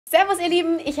Servus ihr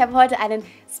Lieben, ich habe heute einen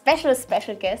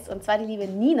Special Guest und zwar die liebe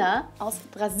Nina aus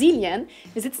Brasilien.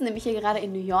 Wir sitzen nämlich hier gerade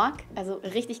in New York, also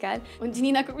richtig geil. Und die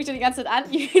Nina guckt mich schon die ganze Zeit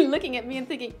an, you're looking at me and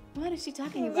thinking, what is she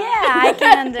talking about? Yeah, I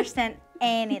can understand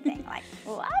anything. Like,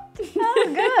 what? Oh,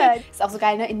 good. Ist auch so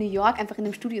geil, ne? In New York einfach in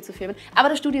einem Studio zu filmen. Aber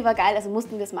das Studio war geil, also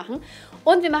mussten wir es machen.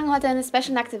 Und wir machen heute eine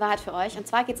Special Nackte Wahrheit für euch. Und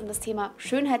zwar geht es um das Thema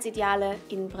Schönheitsideale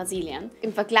in Brasilien.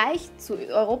 Im Vergleich zu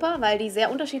Europa, weil die sehr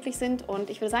unterschiedlich sind.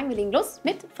 Und ich würde sagen, wir legen los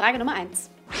mit Frage Nummer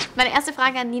 1. Meine erste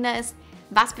Frage an Nina ist,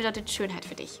 was bedeutet Schönheit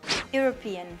für dich?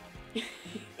 European.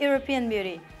 European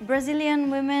beauty. Brazilian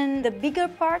women, the bigger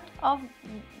part of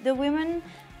the women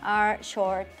are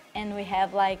short and we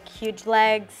have like huge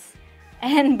legs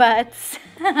and butts.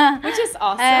 Which is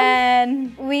awesome.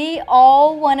 And we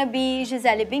all want to be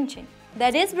Gisele Bündchen.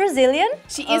 That is Brazilian.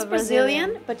 She is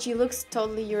Brazilian, but she looks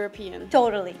totally European.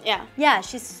 Totally. Yeah. Yeah,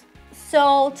 she's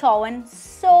so tall and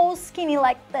so skinny,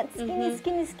 like that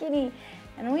skinny.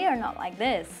 And we are not like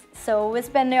this. So we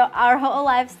spend our whole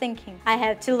lives thinking, I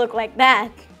have to look like that.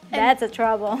 That's a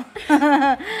trouble.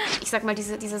 Ich sag mal,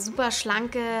 dieser super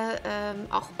schlanke,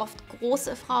 auch oft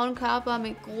große Frauenkörper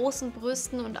mit großen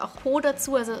Brüsten und auch Po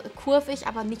dazu, also kurvig,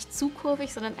 aber nicht zu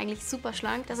kurvig, sondern eigentlich super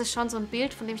schlank. Das ist schon so ein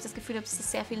Bild, von dem ich das Gefühl habe, dass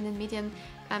das sehr viel in den Medien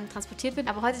transportiert wird.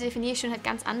 Aber heute definiere ich Schönheit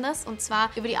ganz anders und zwar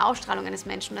über die Ausstrahlung eines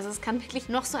Menschen. Also es kann wirklich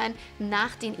noch so ein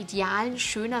nach den Idealen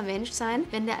schöner Mensch sein.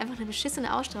 Wenn der einfach eine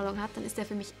beschissene Ausstrahlung hat, dann ist der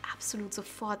für mich absolut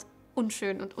sofort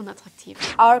unschön und unattraktiv.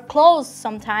 Our clothes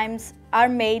sometimes are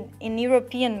made in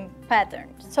European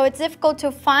patterns. So it's difficult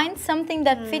to find something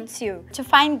that fits you. To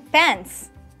find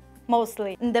pants,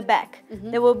 mostly in the back.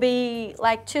 They will be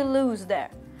like too loose there.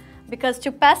 Because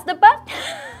to pass the butt,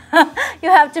 you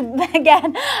have to get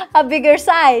a bigger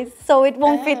size, so it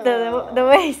won't fit the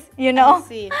waist, you know? I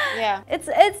see, yeah.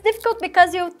 It's difficult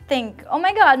because you think, oh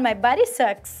my god, my body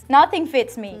sucks. Nothing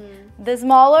fits me. The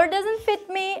smaller doesn't fit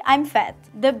me, I'm fat.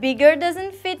 The bigger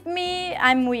doesn't fit me,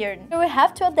 I'm weird. We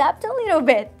have to adapt a little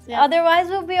bit. Yeah. Otherwise,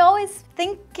 we'll be always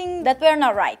thinking that we're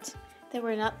not right. That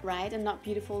we're not right and not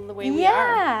beautiful the way we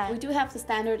Yeah. are. We do have the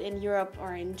standard in Europe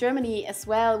or in Germany as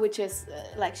well, which is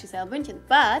like Gisele Bündchen.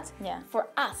 But Yeah. for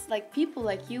us, like people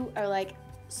like you are like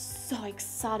so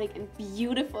exotic and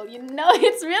beautiful. You know,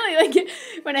 it's really like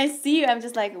when I see you, I'm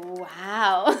just like,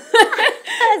 wow.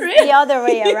 It's the other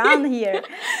way around here.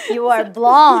 You are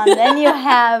blonde and you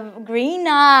have green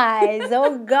eyes.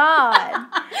 Oh God.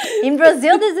 In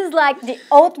Brazil, this is like the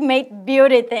ultimate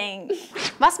beauty thing.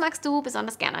 Was magst du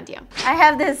besonders gern an dir? I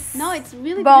have this No, it's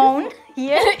really bone beautiful.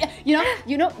 here.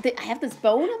 You know, I have this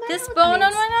bone on my This nose. bone I mean,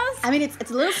 on my nose? I mean,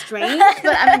 it's a little strange,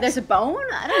 but I mean, there's a bone.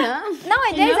 I don't know.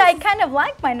 Nowadays, You know? I kind of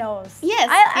like my nose. Yes,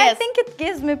 I yes. think it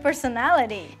gives me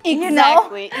personality.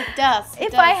 Exactly, You know? it does.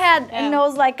 it If I does. had Yeah. a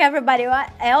nose like everybody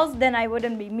else, then I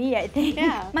wouldn't be me, I think.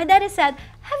 Yeah. My daddy said,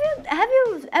 have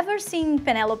you ever seen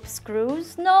Penelope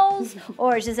Cruz's nose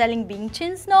or Gisele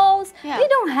Bündchen's nose? Yeah. They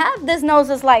don't have this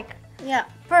noses like Yeah,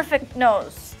 perfect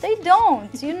nose. They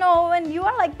don't, you know, and you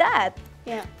are like that.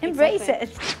 yeah. Embrace exactly.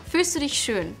 it. Fühlst du dich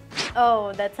schön?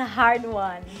 Oh, that's a hard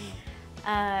one.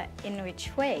 In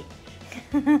which way?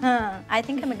 I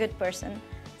think I'm a good person.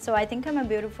 So I think I'm a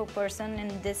beautiful person in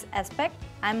this aspect.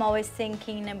 I'm always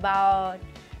thinking about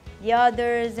the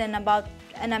others and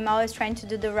I'm always trying to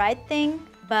do the right thing,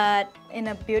 but in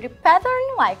a beauty pattern,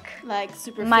 like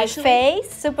Superficially? my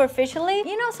face, superficially.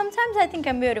 You know, sometimes I think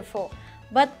I'm beautiful,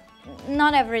 but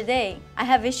not every day. I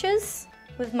have issues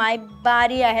with my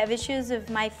body, I have issues with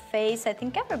my face. I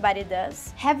think everybody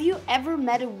does. Have you ever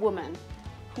met a woman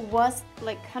who was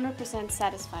like 100%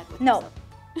 satisfied with No. herself?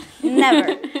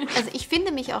 Never. Also ich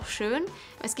finde mich auch schön.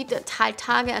 Es gibt ja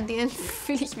Tage, an denen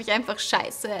fühle ich mich einfach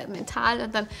scheiße mental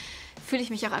und dann fühle ich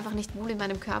mich auch einfach nicht wohl in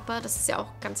meinem Körper. Das ist ja auch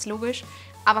ganz logisch.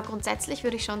 Aber grundsätzlich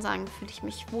würde ich schon sagen, fühle ich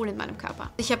mich wohl in meinem Körper.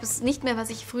 Ich habe es nicht mehr,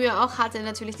 was ich früher auch hatte,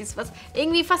 natürlich dieses, was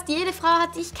irgendwie fast jede Frau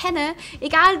hat, die ich kenne.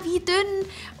 Egal wie dünn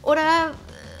oder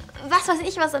was weiß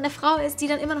ich, was eine Frau ist, die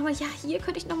dann immer noch mal, ja, hier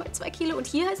könnte ich noch mal 2 Kilo und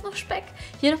hier ist noch Speck,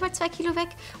 hier noch mal 2 Kilo weg.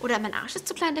 Oder mein Arsch ist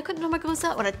zu klein, der könnte noch mal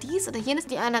größer. Oder dies oder jenes.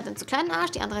 Die eine hat einen zu kleinen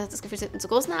Arsch, die andere hat das Gefühl, sie hat einen zu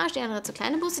großen Arsch, die andere hat zu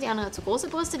kleine Brüste, die andere hat zu große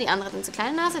Brüste, die andere hat eine zu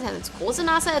kleine Nase, die hat eine zu große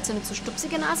Nase, die hat eine zu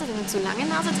stupsige Nase, die hat eine zu lange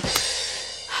Nase.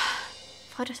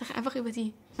 Freut euch doch einfach über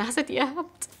die Nase, die ihr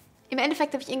habt. Im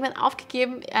Endeffekt habe ich irgendwann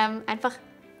aufgegeben, einfach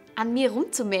an mir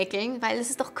rumzumäkeln, weil es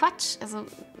ist doch Quatsch. Also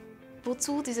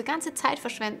wozu diese ganze Zeit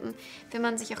verschwenden, wenn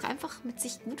man sich auch einfach mit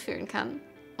sich gut fühlen kann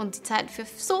und die Zeit für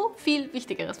so viel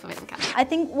Wichtigeres verwenden kann. I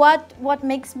think what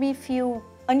makes me feel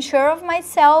unsure of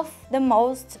myself the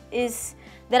most is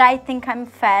that I think I'm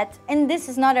fat, and this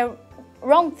is not a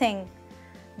wrong thing,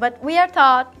 but we are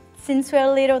taught since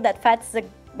we're little that fat is a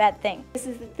bad thing. This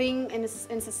is the thing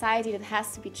in society that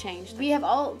has to be changed. We have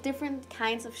all different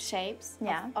kinds of shapes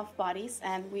of bodies,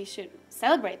 and we should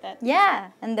celebrate that.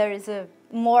 Yeah, and there is a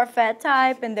more fat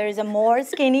type and there is a more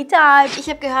skinny type. Ich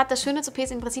habe gehört, dass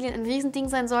Schönheits-OPs in Brasilien ein Riesending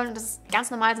sein sollen und dass es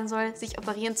ganz normal sein soll, sich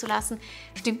operieren zu lassen.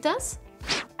 Stimmt das?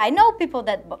 I know people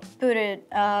that put it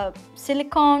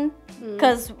silicone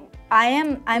because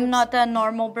I'm not a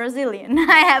normal Brazilian.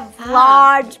 I have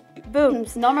large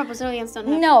boobs. Normal Brazilians don't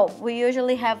have. No, we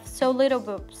usually have so little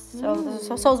boobs,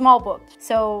 so small boobs.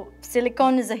 So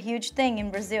silicone is a huge thing in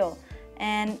Brazil,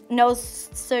 and nose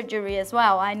surgery as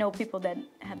well. I know people that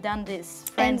have done this,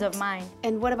 friends of mine.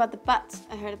 And what about the butt?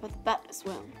 I heard about the butt as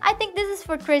well. I think this is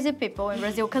for crazy people in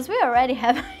Brazil because we already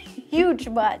have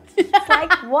huge butts. It's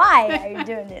like, why are you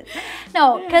doing this?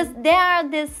 No, because there are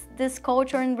this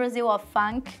culture in Brazil of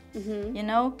funk, you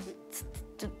know?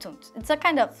 It's a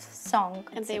kind of song.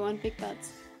 And they want big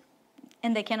butts.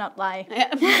 And they cannot lie.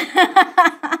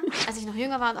 Als ich noch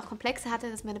jünger war und auch Komplexe hatte,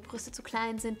 dass meine Brüste zu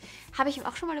klein sind, habe ich mir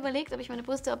auch schon mal überlegt, ob ich meine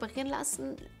Brüste operieren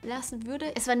lassen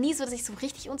würde. Es war nie so, dass ich so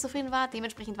richtig unzufrieden war.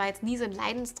 Dementsprechend war jetzt nie so ein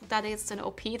Leidensdruck da, der jetzt zu einer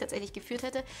OP tatsächlich geführt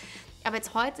hätte. Aber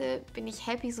jetzt heute bin ich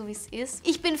happy, so wie es ist.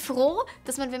 Ich bin froh,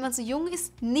 dass man, wenn man so jung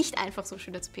ist, nicht einfach so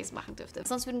Schönheits-OPs machen dürfte.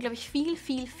 Sonst würden, glaube ich,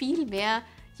 viel mehr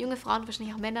junge Frauen,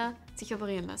 wahrscheinlich auch Männer, sich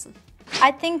operieren lassen.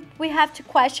 I think we have to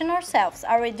question ourselves.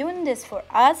 Are we doing this for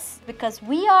us because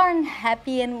we aren't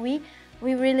happy and we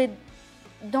really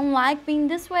don't like being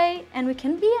this way and we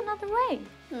can be another way?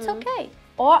 It's okay.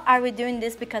 Or are we doing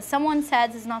this because someone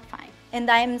says it's not fine? And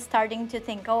I'm starting to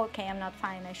think, oh, okay, I'm not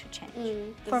fine, I should change.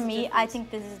 For me, I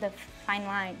think this is the fine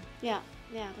line. Yeah,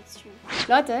 that's true.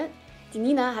 Leute, die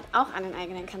Nina hat auch einen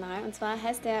eigenen Kanal und zwar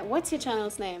heißt der, what's your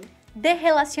channel's name? De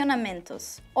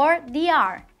Relacionamentos or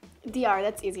DR. DR,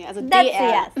 that's easy. Also That's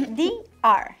DR. yes,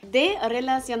 DR. De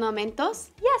Relacionamentos?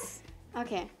 Yes.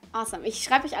 Okay, awesome. Ich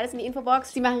schreibe euch alles in die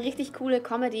Infobox. Sie machen richtig coole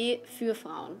Comedy für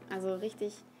Frauen. Also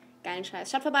richtig geilen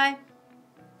Scheiß. Schaut vorbei.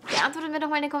 Beantwortet mir doch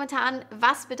mal in den Kommentaren,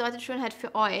 was bedeutet Schönheit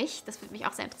für euch? Das würde mich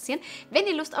auch sehr interessieren. Wenn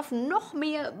ihr Lust auf noch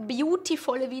mehr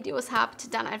beautivolle Videos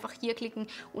habt, dann einfach hier klicken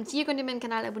und hier könnt ihr meinen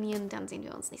Kanal abonnieren. Dann sehen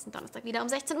wir uns nächsten Donnerstag wieder um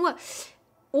 16 Uhr.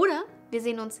 Oder wir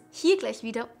sehen uns hier gleich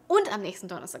wieder und am nächsten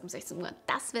Donnerstag um 16 Uhr.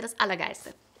 Das wäre das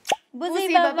Allergeilste.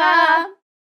 Bussi Baba!